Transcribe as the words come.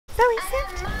Zoe, sit.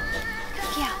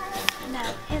 Yeah.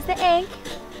 Now, here's the egg.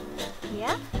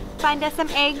 Yeah. Find us some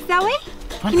eggs, Zoe.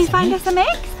 Can you find us some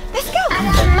eggs? Let's go.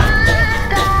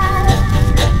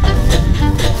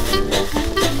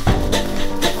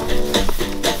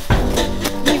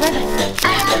 You run it.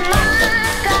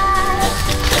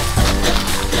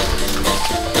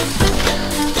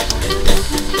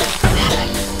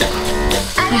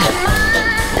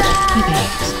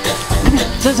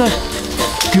 Zoe.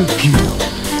 Good girl.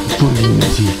 Put in the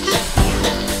seat.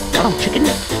 Oh, chicken.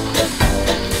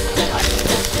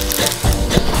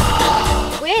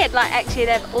 Weird, like actually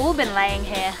they've all been laying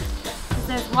here.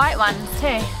 There's white ones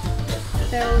too.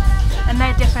 And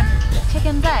they're different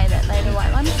chickens, eh, that lay the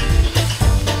white ones.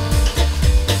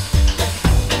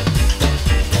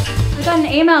 We got an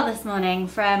email this morning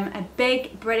from a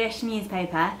big British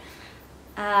newspaper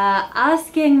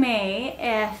asking me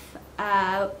if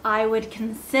I would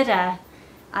consider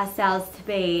ourselves to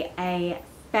be a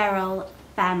feral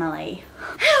family.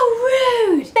 How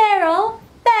rude! Feral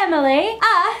family?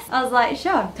 Us? I was like,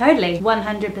 sure, totally,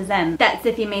 100%. That's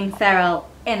if you mean feral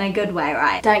in a good way,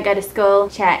 right? Don't go to school,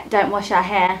 check. Don't wash our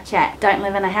hair, check. Don't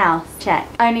live in a house, check.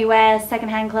 Only wear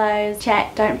secondhand clothes,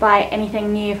 check. Don't buy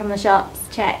anything new from the shops,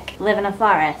 check. Live in a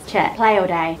forest, check. Play all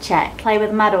day, check. Play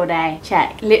with mud all day,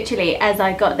 check. Literally, as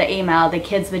I got the email, the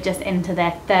kids were just into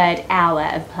their 3rd hour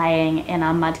of playing in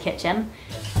our mud kitchen.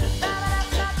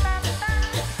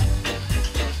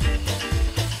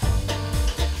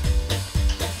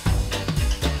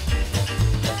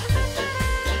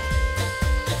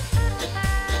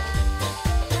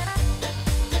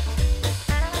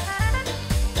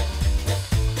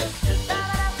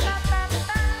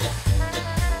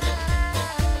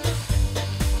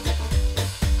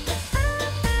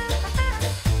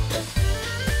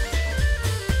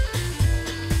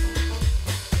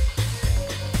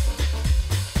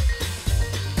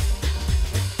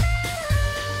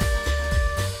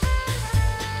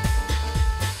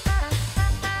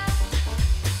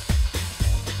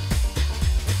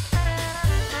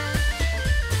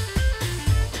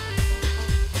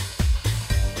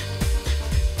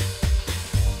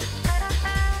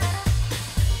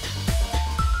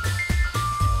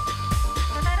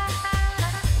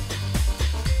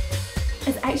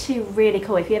 It's actually really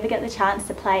cool. If you ever get the chance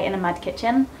to play in a mud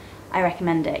kitchen, I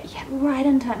recommend it. You get right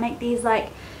into it, make these like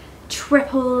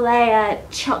triple layer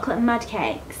chocolate mud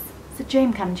cakes. It's a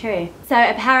dream come true. So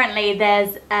apparently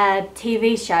there's a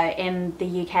TV show in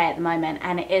the UK at the moment,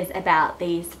 and it is about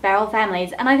these feral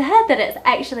families, and I've heard that it's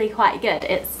actually quite good.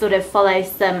 It sort of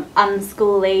follows some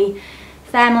unschooly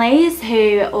families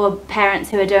or parents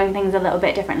who are doing things a little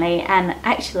bit differently, and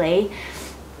actually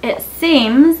it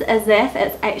seems as if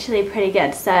it's actually pretty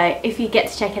good. So if you get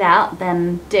to check it out,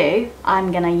 then do.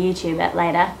 I'm gonna YouTube it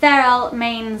later. Feral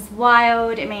means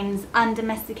wild, it means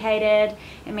undomesticated,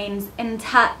 it means in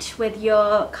touch with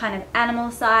your kind of animal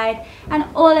side, and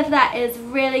all of that is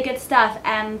really good stuff,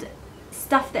 and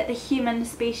stuff that the human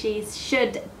species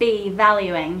should be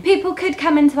valuing. People could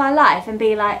come into our life and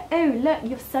be like, oh look,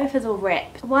 your sofa's all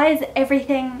ripped. Why is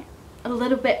everything a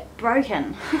little bit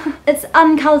broken? It's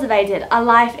uncultivated. Our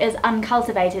life is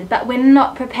uncultivated, but we're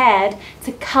not prepared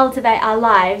to cultivate our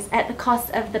lives at the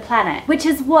cost of the planet, which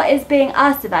is what is being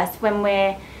asked of us when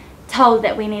we're told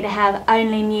that we need to have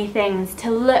only new things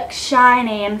to look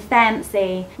shiny and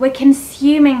fancy. We're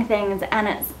consuming things and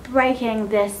it's breaking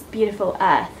this beautiful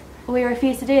earth. We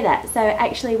refuse to do that, so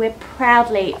actually we're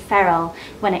proudly feral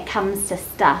when it comes to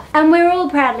stuff. And we're all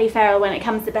proudly feral when it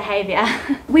comes to behaviour.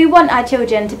 We want our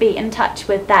children to be in touch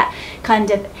with that kind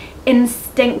of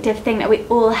instinctive thing that we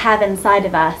all have inside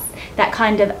of us, that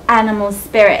kind of animal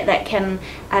spirit that can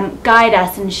guide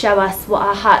us and show us what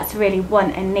our hearts really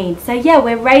want and need. So yeah,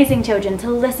 we're raising children to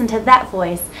listen to that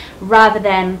voice rather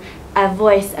than a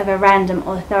voice of a random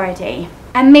authority.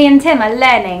 And me and Tim are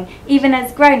learning, even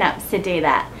as grown-ups, to do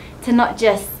that. To not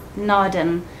just nod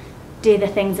and do the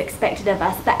things expected of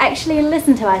us, but actually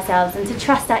listen to ourselves and to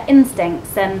trust our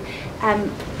instincts and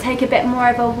take a bit more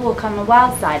of a walk on the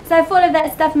wild side. So if all of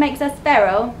that stuff makes us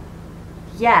feral,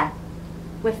 yeah,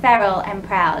 we're feral and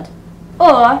proud.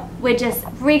 Or we're just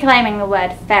reclaiming the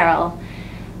word feral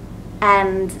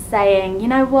and saying, you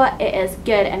know what, it is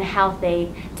good and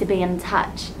healthy to be in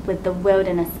touch with the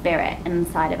wilderness spirit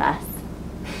inside of us.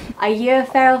 Are you a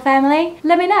feral family?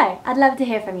 Let me know. I'd love to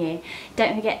hear from you.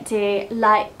 Don't forget to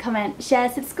like, comment, share,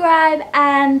 subscribe,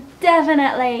 and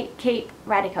definitely keep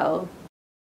radical.